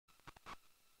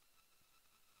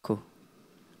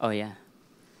Oh yeah.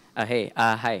 Hey.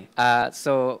 Hi.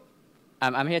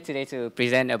 I'm here today to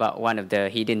present about one of the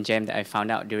hidden gems that I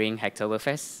found out during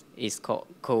Hacktoberfest. It's called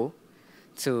Coal.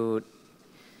 To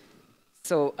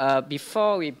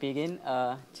Before we begin,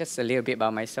 just a little bit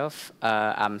about myself.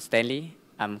 I'm Stanley.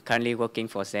 I'm currently working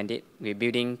for Xendit. We're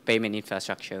building payment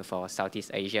infrastructure for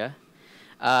Southeast Asia.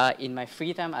 In my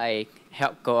free time, I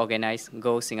help co-organize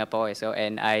Go Singapore as well,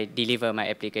 and I deliver my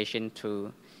application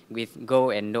through with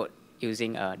Go and Node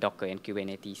using Docker and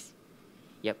Kubernetes.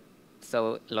 Yep.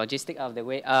 So logistic out of the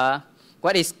way.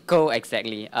 What is Go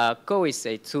exactly? Go is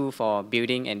a tool for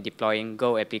building and deploying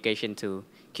Go application to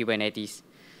Kubernetes.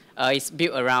 It's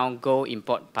built around Go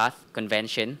import path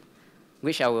convention,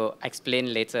 which I will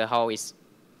explain later how it's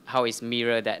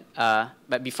mirror that.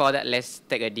 But before that, let's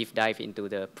take a deep dive into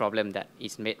the problem that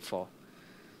it's made for.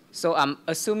 So I'm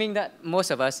assuming that most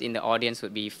of us in the audience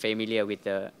would be familiar with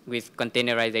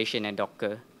containerization and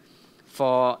Docker.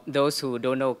 For those who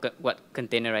don't know what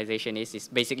containerization is, it's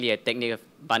basically a technique of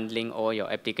bundling all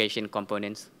your application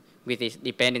components with its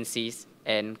dependencies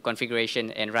and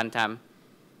configuration and runtime,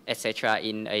 etc.,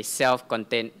 in a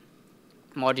self-contained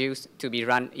modules to be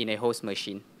run in a host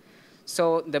machine.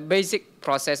 So the basic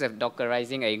process of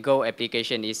Dockerizing a Go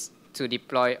application is to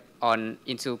deploy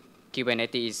into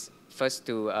Kubernetes is first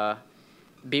to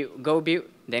build,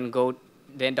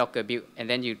 then Docker build, and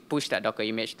then you push that Docker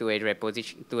image to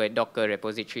a Docker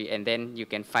repository, and then you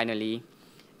can finally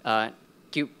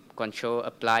kube control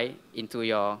apply into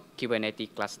your Kubernetes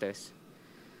clusters.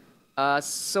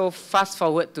 So fast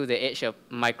forward to the age of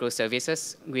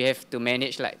microservices, we have to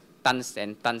manage like tons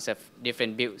and tons of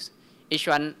different builds. Each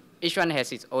one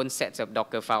has its own sets of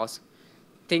Docker files.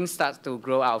 Things start to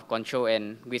grow out of control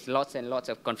and with lots and lots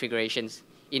of configurations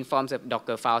in forms of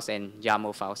Docker files and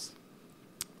YAML files.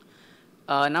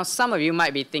 Now, some of you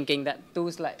might be thinking that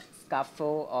tools like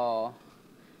Scaffold or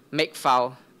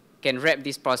Makefile can wrap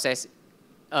this process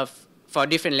for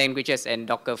different languages and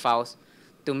Docker files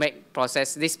to make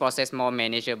this process more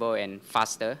manageable and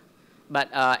faster. But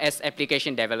as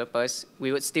application developers,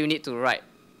 we would still need to write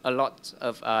a lot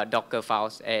of Docker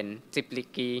files and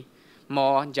typically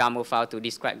more YAML file to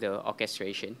describe the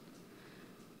orchestration.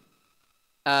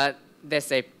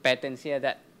 There's a pattern here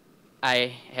that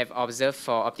I have observed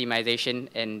for optimization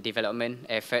and development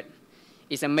effort.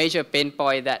 It's a major pain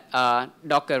point that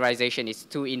Dockerization is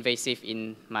too invasive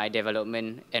in my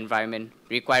development environment,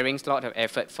 requiring a lot of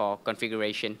effort for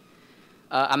configuration.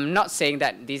 I'm not saying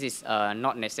that this is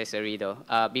not necessary though,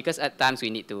 because at times we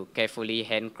need to carefully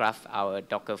handcraft our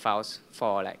Docker files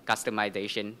for like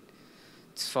customization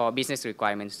for business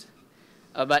requirements.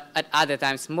 But at other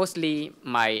times, mostly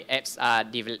my apps are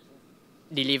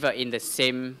delivered in the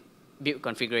same build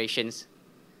configurations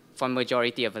for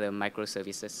majority of the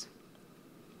microservices.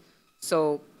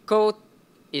 So code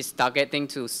is targeting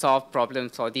to solve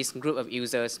problems for this group of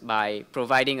users by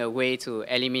providing a way to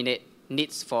eliminate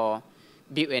needs for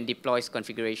build and deploy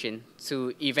configuration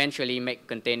to eventually make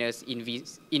containers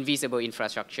invisible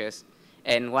infrastructures,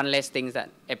 and one less thing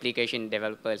that application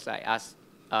developers like us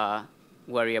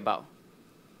worry about.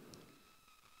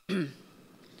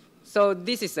 So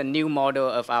this is a new model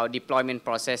of our deployment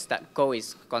process that Go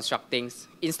is constructing.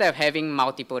 Instead of having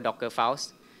multiple Docker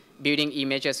files, building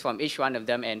images from each one of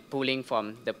them and pulling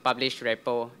from the published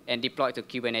repo and deploy to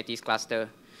Kubernetes cluster,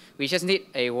 we just need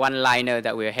a one-liner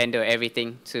that will handle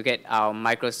everything to get our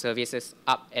microservices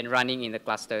up and running in the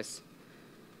clusters.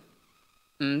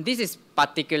 This is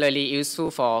particularly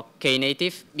useful for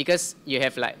Knative because you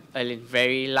have like a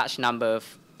very large number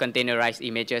of containerized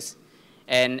images.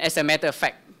 And as a matter of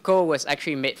fact, Go was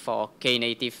actually made for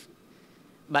Knative.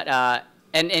 But,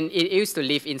 and it used to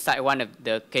live inside one of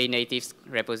the Knative's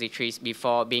repositories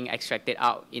before being extracted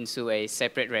out into a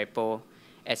separate repo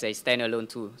as a standalone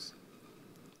tool.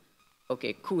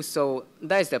 Okay, cool. So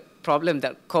that is the problem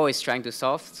that Go is trying to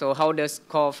solve. So how does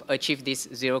Go achieve this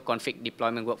zero config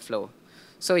deployment workflow?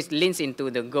 So it links into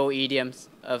the Go idioms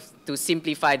to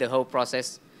simplify the whole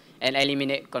process and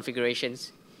eliminate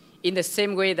configurations. In the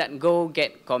same way that Go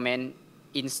get command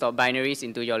install binaries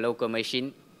into your local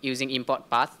machine using import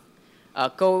path,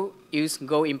 Go use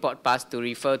Go import path to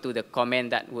refer to the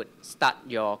command that would start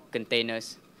your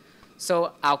containers.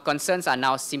 So our concerns are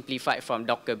now simplified from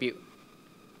Docker build,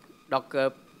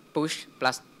 Docker push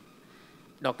plus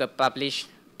Docker publish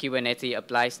Kubernetes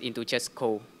applies into just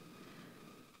Go.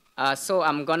 So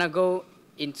I'm gonna go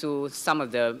into some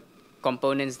of the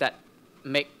components that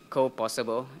make Go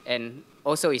possible and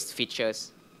also its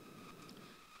features.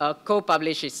 Go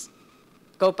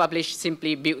publish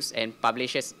simply builds and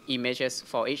publishes images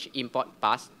for each import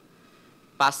path.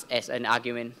 passed as an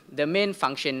argument. The main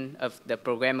function of the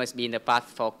program must be in the path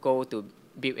for Go to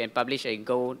build and publish a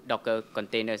Go Docker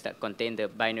containers that contain the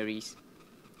binaries.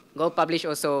 Go publish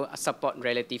also support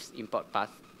relatives import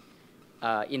path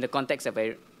in the context of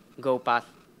a Go path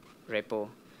repo.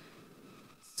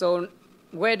 So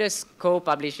where does Go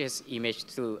publish its image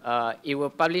to? It will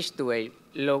publish to a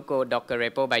local Docker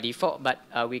repo by default, but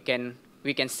we can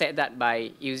set that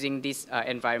by using this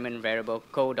environment variable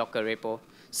Go Docker repo.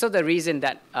 So the reason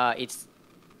that it's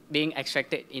being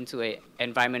extracted into an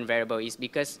environment variable is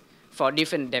because for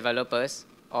different developers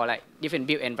or like different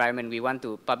build environment, we want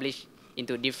to publish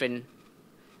into different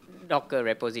Docker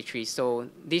repositories. So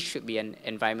this should be an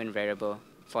environment variable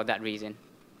for that reason.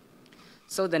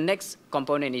 So the next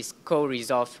component is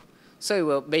co-resolve. So it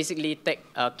will basically take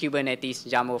a Kubernetes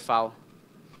YAML file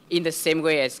in the same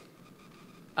way as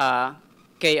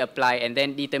k-apply, and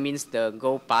then determines the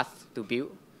Go path to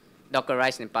build,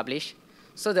 Dockerize, and publish.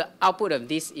 So the output of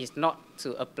this is not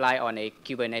to apply on a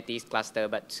Kubernetes cluster,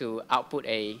 but to output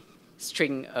a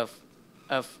string of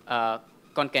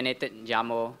concatenated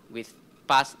YAML with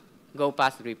Go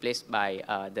path replaced by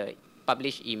the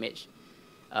publish image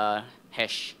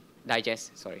hash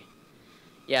digest. Sorry.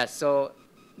 Yeah. So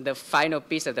the final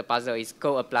piece of the puzzle is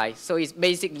co-apply. So it's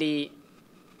basically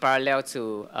parallel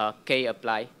to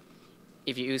k-apply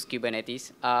if you use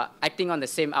Kubernetes, acting on the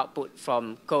same output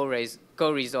from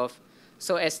co-resolve.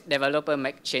 So as developer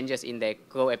make changes in their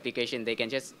Go application, they can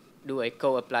just do a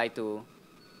co-apply to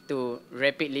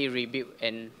rapidly rebuild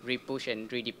and repush and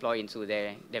redeploy into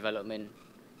their development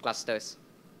clusters.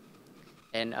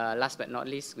 And last but not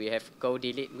least, we have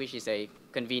Go-delete, which is a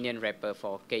convenient wrapper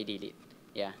for k-delete.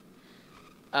 Yeah.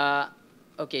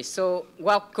 Okay, so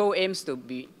while Go aims to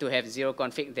have zero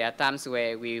config, there are times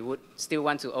where we would still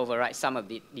want to override some of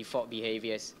the default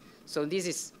behaviors. So this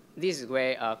is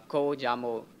where Go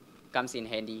YAML comes in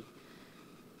handy.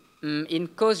 In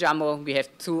Go YAML, we have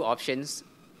two options,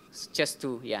 just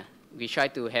two. Yeah, we try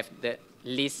to have the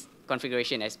least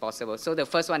configuration as possible. So the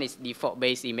first one is default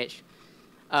base image.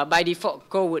 By default,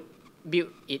 Go would build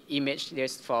its image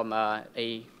just from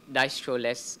a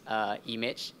distro-less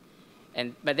image.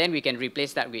 But then we can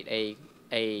replace that with a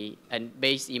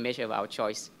base image of our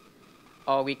choice.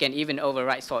 Or we can even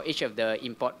override for each of the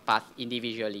import paths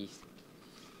individually.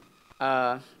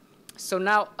 So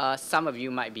now some of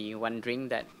you might be wondering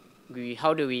that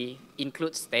how do we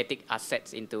include static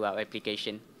assets into our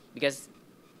application? Because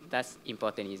that's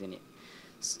important, isn't it?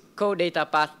 Go data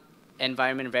path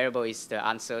environment variable is the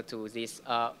answer to this.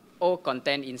 All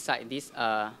content inside this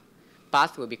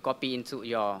path will be copied into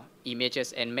your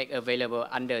images and made available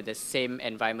under the same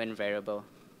environment variable.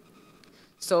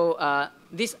 So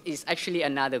this is actually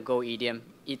another Go idiom.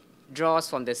 It draws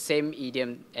from the same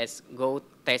idiom as Go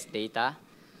test data.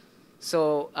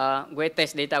 So where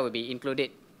test data will be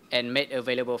included and made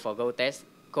available for Go test,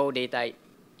 Go data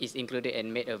is included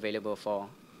and made available for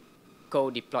Go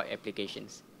deployed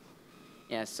applications.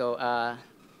 Yeah, so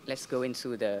let's go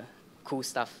into the cool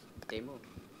stuff demo.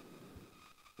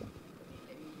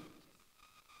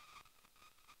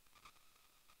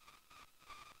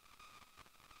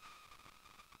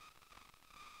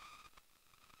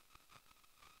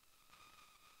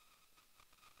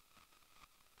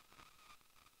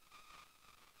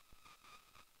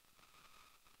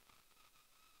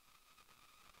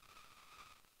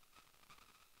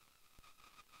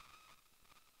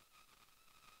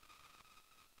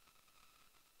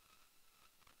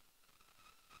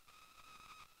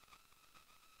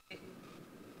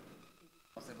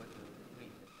 Possible to read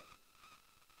the text.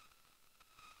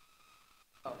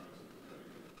 Oh,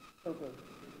 okay.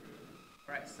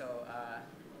 All right, so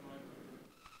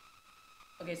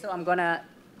okay, so I'm gonna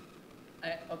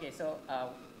okay, so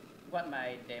what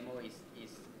my demo is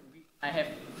I have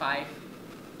 5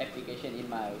 applications in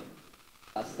my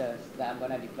clusters that I'm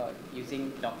gonna deploy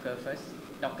using Docker first,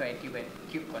 Docker and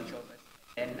kube control first.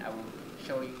 Then I will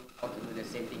show you how to do the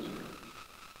same thing in.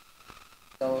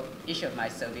 So each of my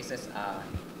services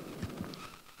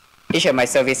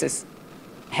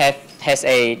has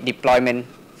a deployment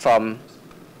from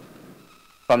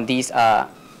these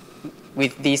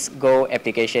with this Go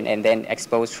application and then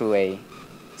exposed through a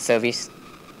service.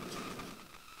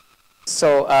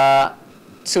 So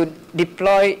to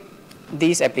deploy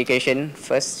this application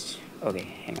first, okay,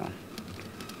 hang on.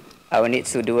 I will need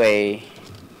to do a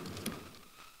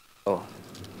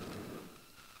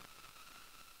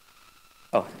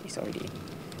it's already.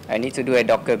 I need to do a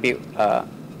Docker build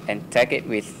and tag it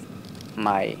with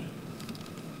my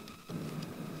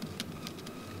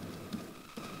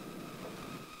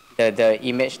the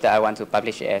image that I want to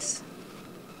publish it as.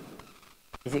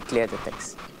 Is it clear, the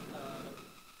text?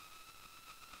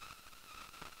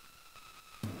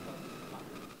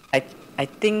 I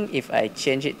think if I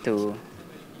change it to,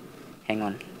 hang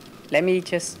on, let me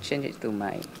just change it to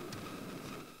my,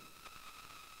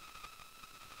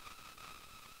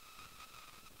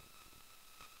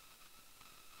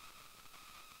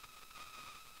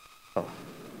 oh,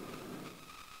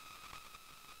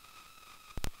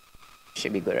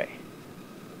 should be good, right?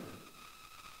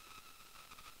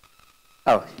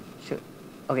 Oh, should,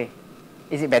 okay.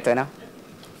 Is it better now?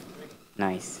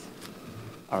 Nice.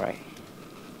 All right.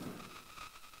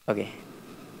 Okay.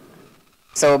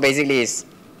 So basically it's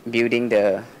building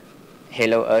the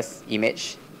Hello Earth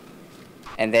image.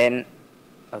 And then,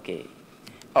 okay.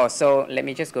 Oh, so let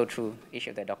me just go through each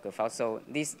of the Docker files. So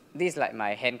this is like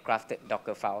my handcrafted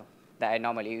Docker file that I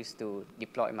normally use to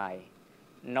deploy my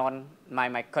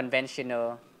my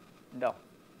conventional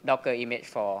Docker image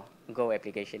for Go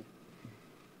application.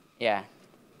 Yeah.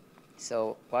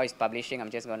 So while it's publishing, I'm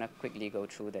just gonna quickly go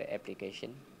through the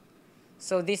application.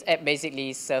 So this app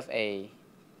basically serves a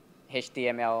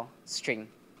HTML string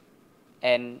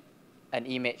and an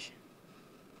image.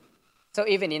 So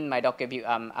even in my Docker build,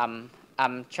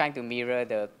 I'm trying to mirror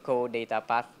the code data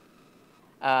path.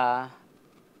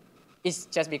 It's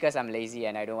just because I'm lazy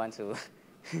and I don't want to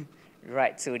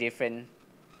write two different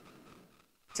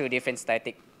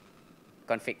static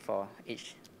config for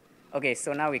each. Okay,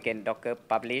 so now we can Docker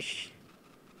publish.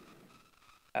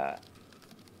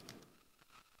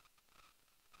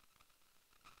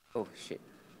 Oh shit.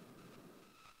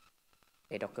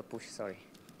 A Docker push, sorry.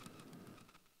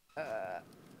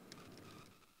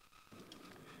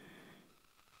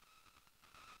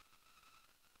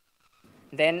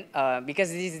 Then,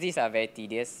 because these are very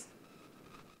tedious,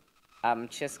 I'm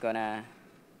just gonna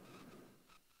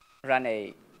run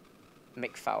a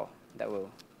make file that will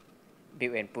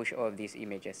build and push all of these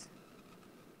images.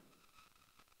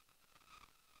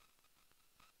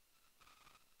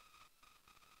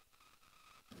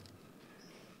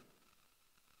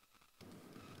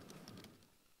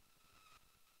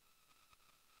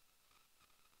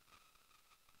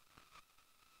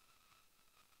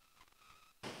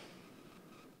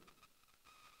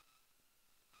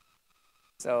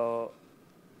 So,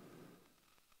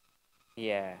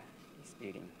 yeah, it's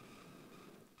building.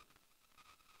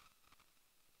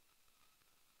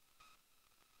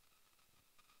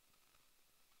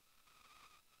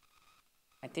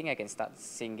 I think I can start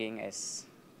singing as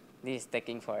this is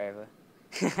taking forever.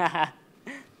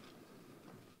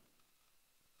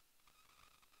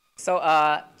 So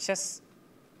just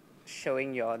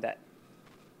showing you all that.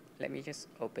 Let me just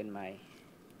open my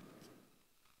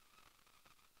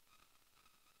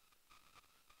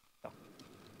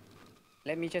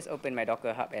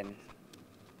Docker Hub and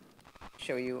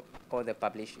show you all the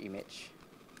published image.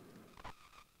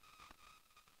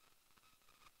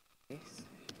 Yes.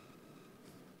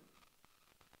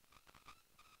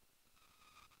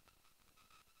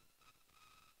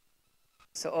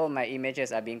 So all my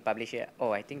images are being published here.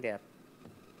 Oh, I think they are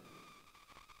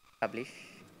published.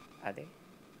 Are they?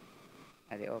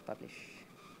 Are they all published?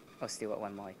 Oh, still got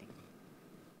one more, I think.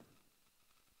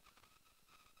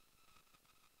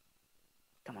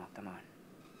 Come on, come on.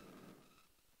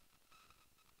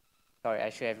 Sorry, I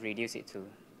should have reduced it to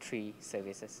 3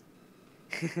 services.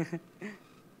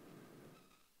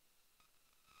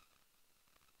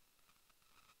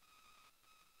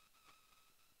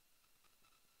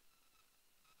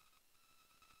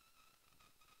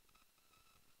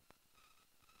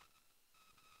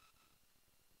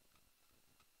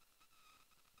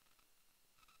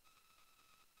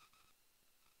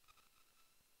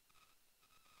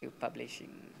 Still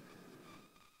publishing.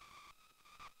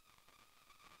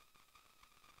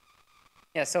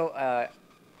 Yeah, so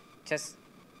just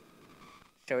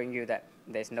showing you that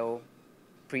there's no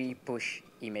pre-push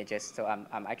images, so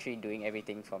I'm actually doing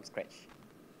everything from scratch.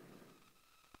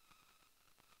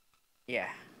 Yeah.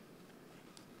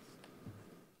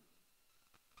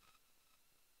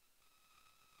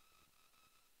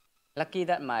 Lucky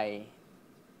that my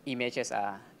images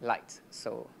are light,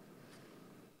 so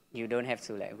you don't have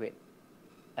to like wait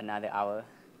another hour.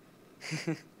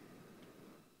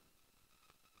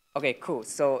 Okay, cool.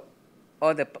 So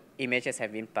all the images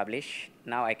have been published.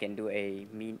 Now I can do a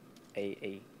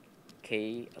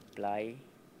k apply.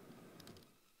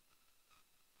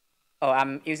 Oh,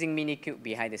 I'm using Minikube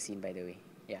behind the scene, by the way.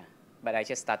 Yeah, but I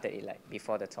just started it like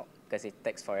before the talk because it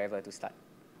takes forever to start.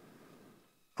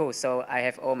 Cool. So I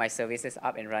have all my services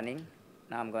up and running.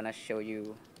 Now I'm gonna show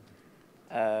you.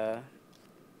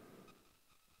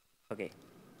 Okay.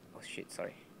 Oh shit.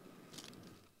 Sorry.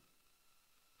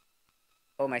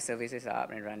 All my services are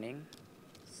up and running.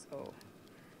 So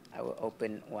I will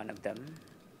open one of them.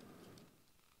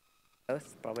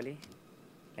 Earth, probably.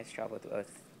 Let's travel to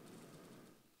Earth.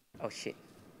 Oh shit.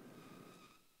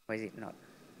 Why is it not?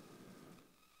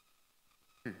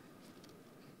 Hmm.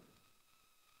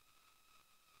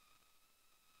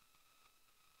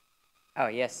 Oh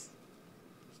yes,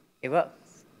 it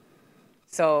works.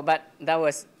 So, but that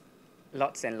was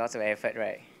lots and lots of effort,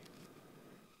 right?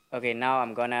 Okay, now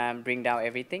I'm gonna bring down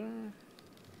everything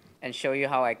and show you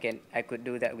how I could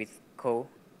do that with Co.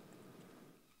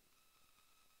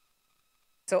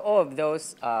 So all of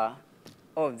those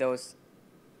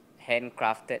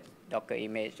handcrafted Docker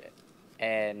image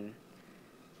and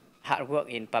hard work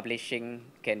in publishing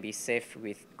can be saved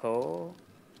with Co.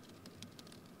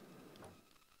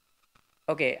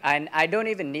 Okay, and I don't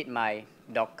even need my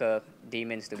Docker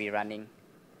daemons to be running.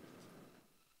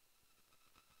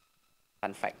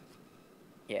 Fun fact.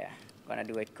 Yeah, gonna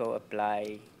do a Co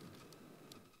apply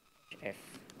F.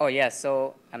 Oh yeah,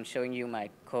 so I'm showing you my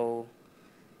Co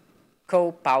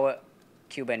power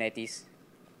Kubernetes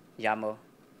YAML.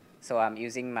 So I'm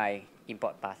using my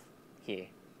import path here.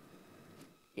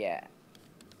 Yeah,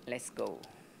 let's go.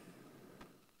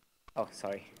 Oh,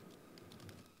 sorry.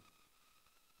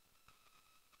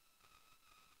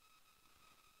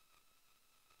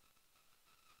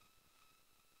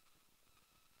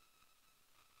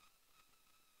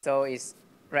 So it's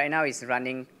right now it's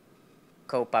running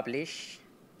co-publish.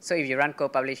 So if you run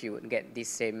co-publish, you would get these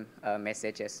same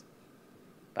messages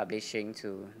publishing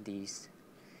to these.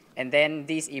 And then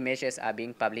these images are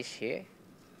being published here.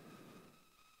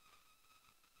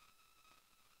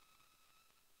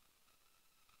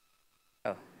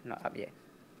 Oh, not up yet.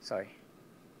 Sorry.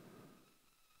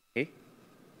 Eh?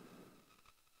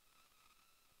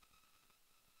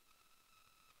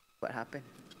 What happened?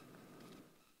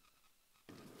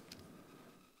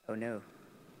 Oh no.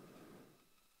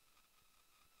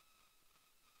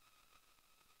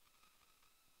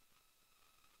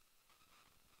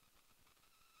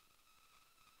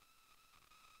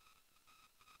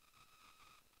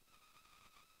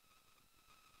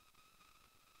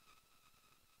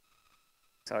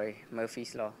 Sorry,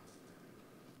 Murphy's Law.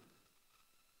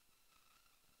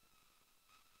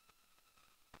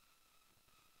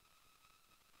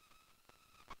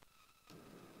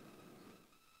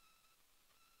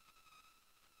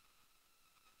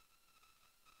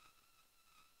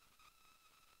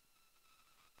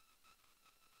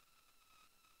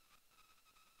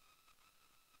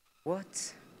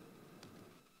 What?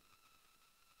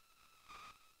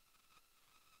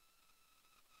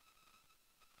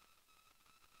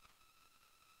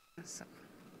 So,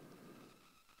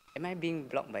 am I being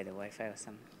blocked by the Wi-Fi or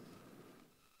something?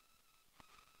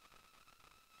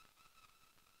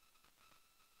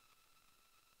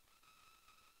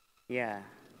 Yeah,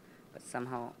 but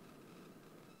somehow.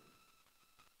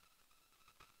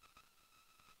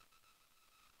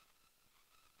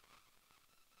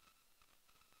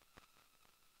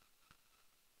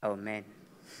 Oh man.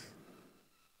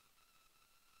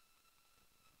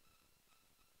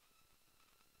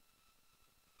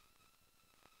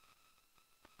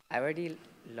 I already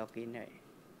logged in, right?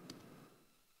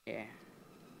 Yeah.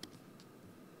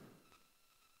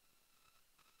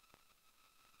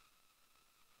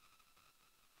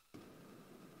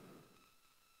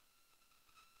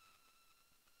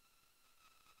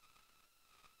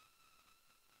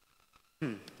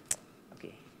 Hmm.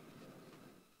 Okay.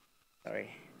 Sorry.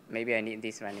 Maybe I need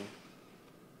this running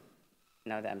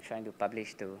now that I'm trying to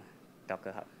publish to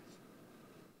Docker Hub.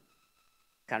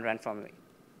 Can't run from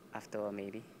after all,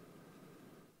 maybe.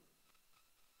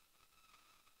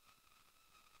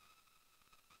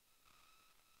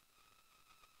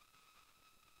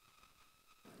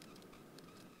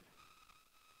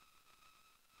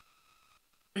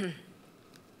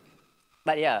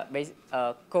 But yeah,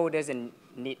 code doesn't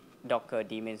need Docker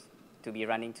daemons to be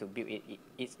running to build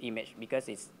its image because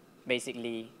it's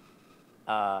basically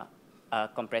uh,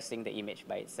 compressing the image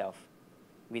by itself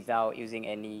without using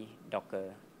any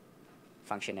Docker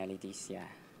functionalities. Yeah,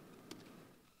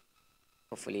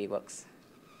 hopefully it works.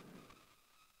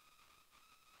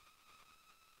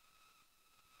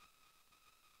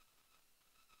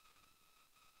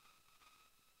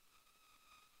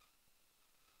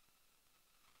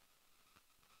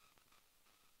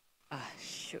 Ah,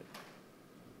 shoot.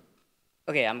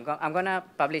 Okay, I'm gonna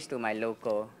publish to my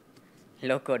local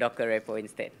Docker repo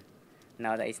instead.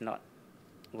 Now that it's not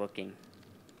working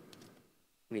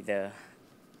with the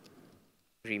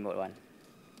remote one.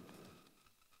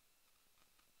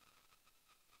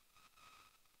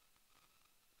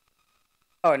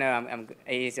 Oh no,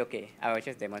 it's okay. I will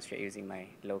just demonstrate using my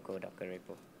local Docker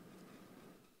repo.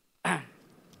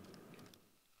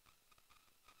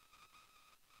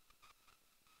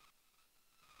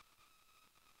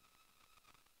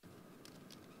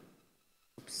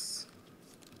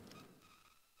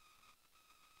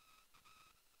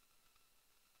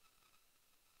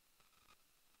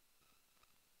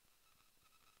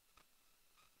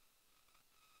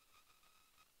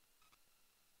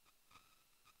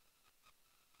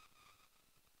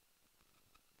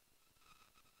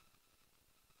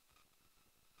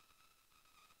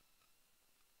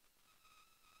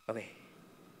 Okay,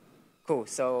 cool.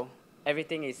 So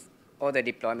everything is, all the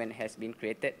deployment has been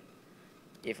created.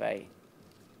 If I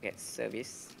get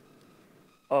service,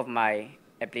 all of my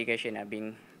application are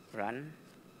being run,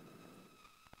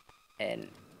 and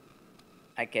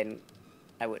I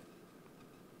would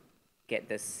get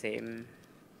the same.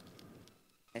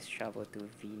 Let's travel to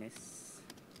Venus.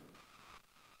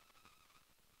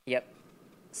 Yep.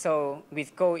 So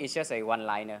with Go, it's just a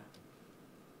one-liner.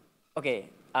 Okay,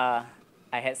 I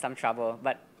had some trouble,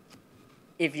 but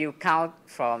if you count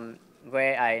from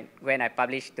when I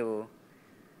publish to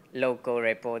local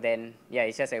repo, then yeah,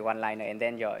 it's just a one-liner, and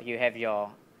then you have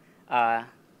your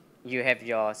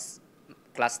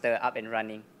cluster up and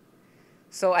running.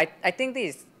 So I think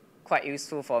this is quite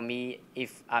useful for me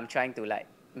if I'm trying to like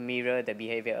mirror the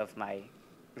behavior of my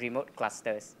remote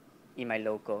clusters in my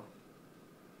local.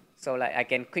 So like I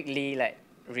can quickly like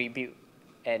rebuild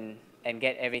and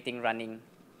get everything running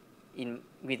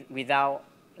without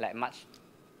like much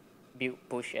build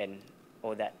push and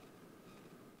all that.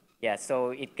 Yeah,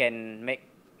 so it can make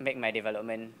my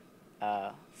development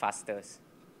faster.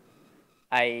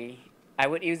 I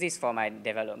would use this for my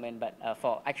development, but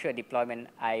for actual deployment,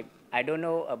 I don't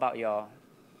know about your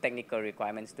technical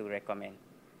requirements to recommend.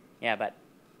 Yeah, but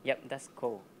yep, that's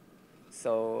cool.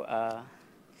 So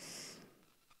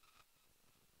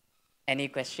any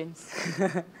questions?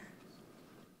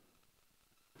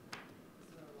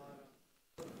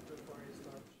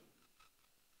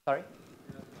 Sorry?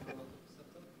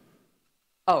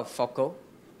 Oh, for Go?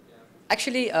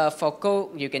 Actually, for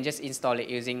Go, you can just install it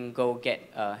using go get,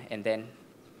 and then,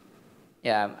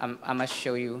 yeah, I must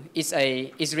show you.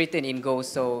 It's written in Go,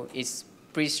 so it's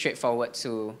pretty straightforward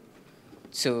to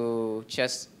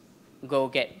just go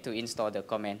get to install the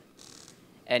command,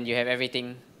 and you have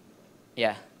everything.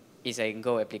 Yeah, it's a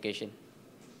Go application.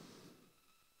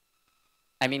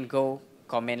 I mean Go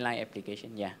command line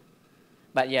application. Yeah,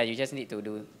 but yeah, you just need to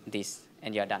do this,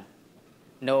 and you're done.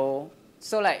 No,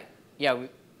 so like yeah.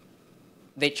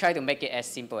 They try to make it as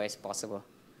simple as possible.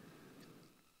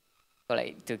 So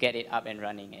like to get it up and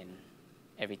running and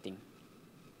everything.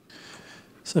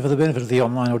 So for the benefit of the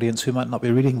online audience who might not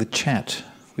be reading the chat,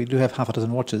 we do have half a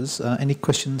dozen watchers. Any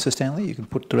questions for Stanley? You can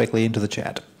put directly into the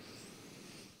chat.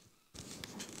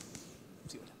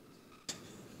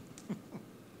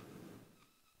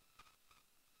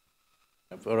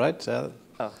 All right. Oh,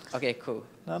 okay, cool.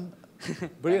 None?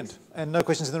 Brilliant. And no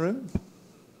questions in the room?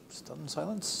 Stunned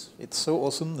silence. It's so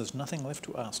awesome, there's nothing left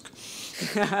to ask.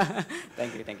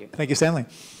 Thank you, thank you. Thank you, Stanley.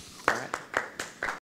 All right.